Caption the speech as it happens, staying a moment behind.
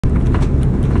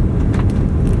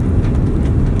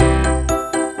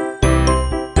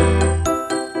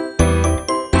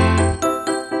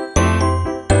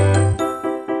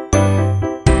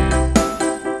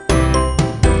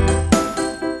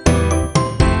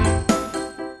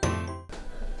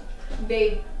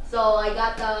Babe, so I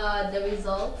got the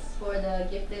results for the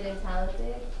gifted and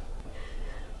talented.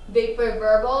 Babe, for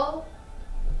verbal,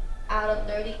 out of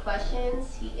 30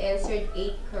 questions, he answered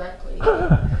 8 correctly.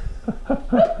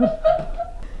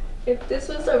 If this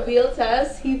was a real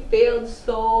test, he failed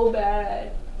so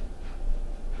bad.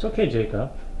 It's okay,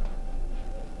 Jacob.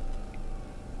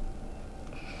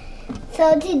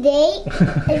 So today,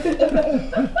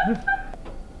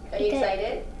 Are you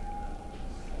excited?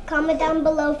 comment down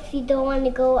below if you don't want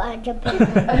to go to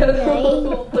Japan.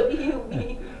 What do you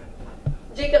mean?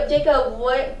 Jacob,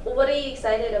 what are you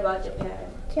excited about Japan?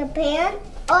 Japan?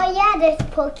 Oh yeah, there's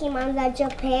Pokemon at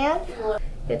Japan.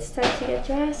 It's time to get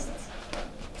dressed.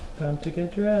 Time to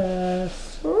get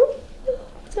dressed.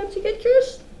 Time to get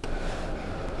dressed.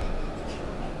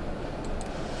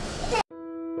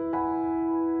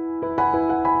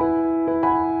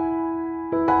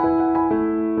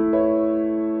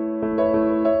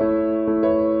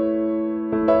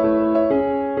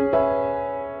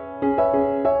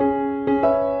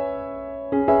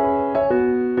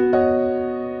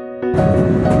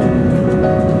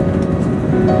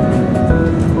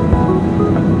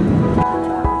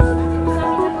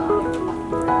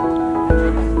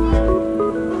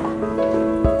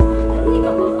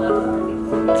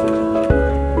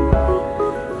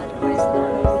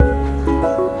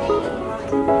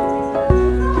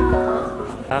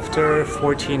 After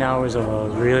 14 hours of a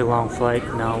really long flight,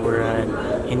 now we're at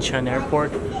Incheon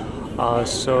Airport.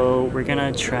 So we're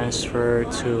gonna transfer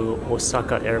to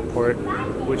Osaka Airport,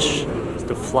 which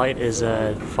the flight is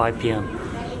at 5 p.m.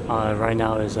 Right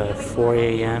now is at 4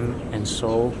 a.m. in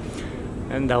Seoul,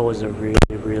 and that was a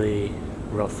really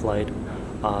rough flight.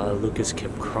 Lucas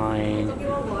kept crying,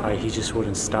 he just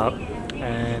wouldn't stop,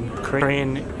 and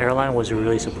Korean airline was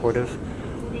really supportive.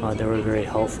 They were very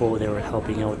helpful, they were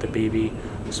helping out with the baby.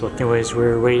 So anyways,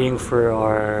 we're waiting for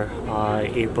our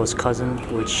April's cousin,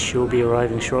 which she'll be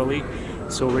arriving shortly.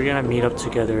 So we're gonna meet up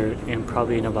together in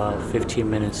probably in about 15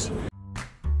 minutes.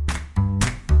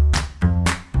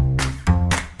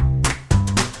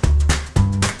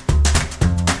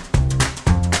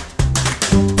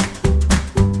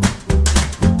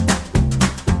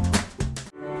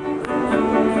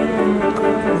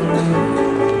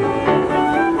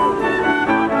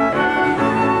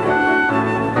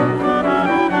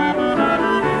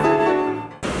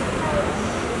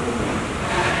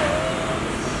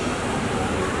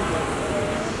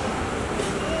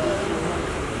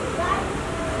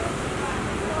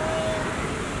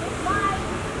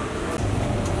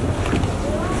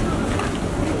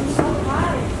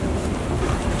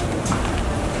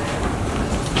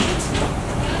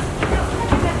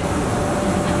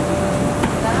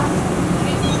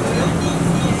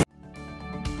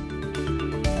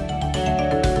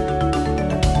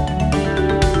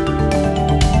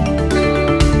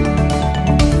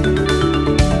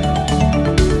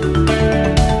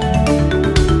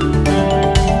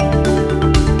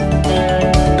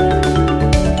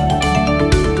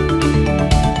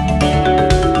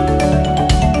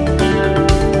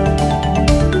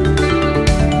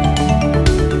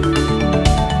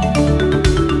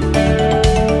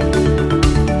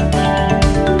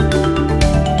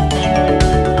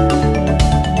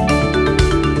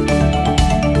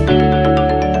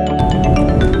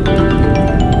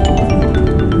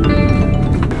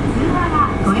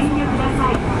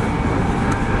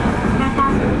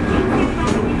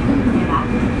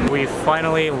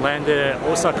 Finally landed at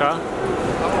Osaka.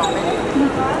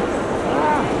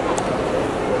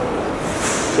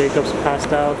 Jacob's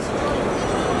passed out.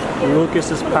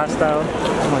 Lucas is passed out.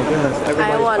 Oh my goodness,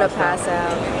 everybody's I want to passed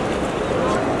pass out.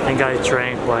 I think I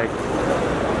drank like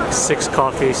 6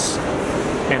 coffees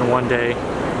in one day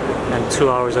and 2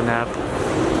 hours of nap.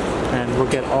 And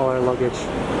look at all our luggage.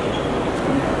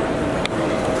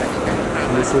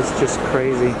 This is just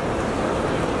crazy.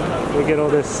 Look at all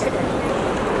this.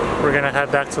 We're gonna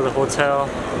head back to the hotel.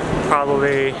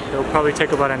 It'll probably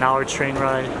take about an hour train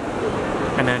ride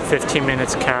and then 15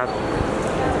 minutes cab.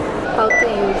 How to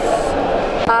use?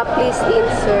 Please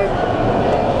insert.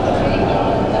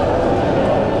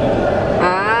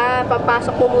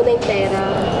 Papasok mo muna yung pera.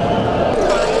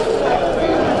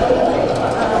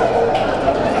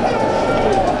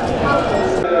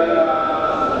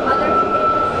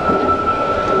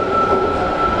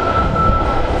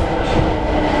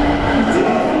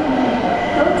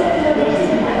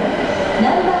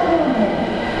 Number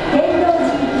 1, 天王寺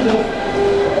行きです。